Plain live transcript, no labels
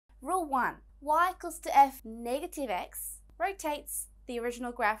Rule 1. Y equals to f negative x rotates the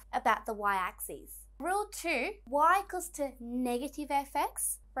original graph about the y-axis. Rule 2. Y equals to negative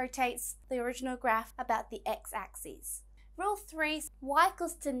fx rotates the original graph about the x-axis. Rule 3. Y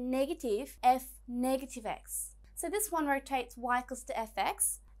equals to negative f negative x. So this one rotates y equals to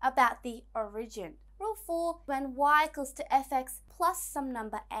fx about the origin. Rule 4, when y equals to fx plus some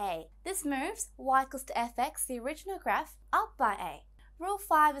number a. This moves y equals to fx, the original graph, up by a. Rule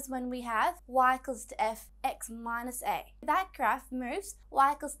 5 is when we have y equals to fx minus a. That graph moves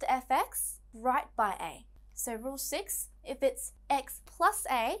y equals to fx right by a. So rule 6, if it's x plus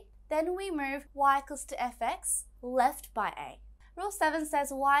a, then we move y equals to fx left by a. Rule 7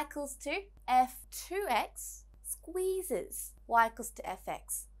 says y equals to f2x squeezes y equals to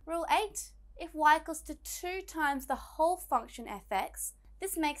fx. Rule 8, if y equals to 2 times the whole function fx,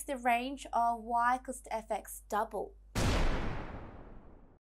 this makes the range of y equals to fx double.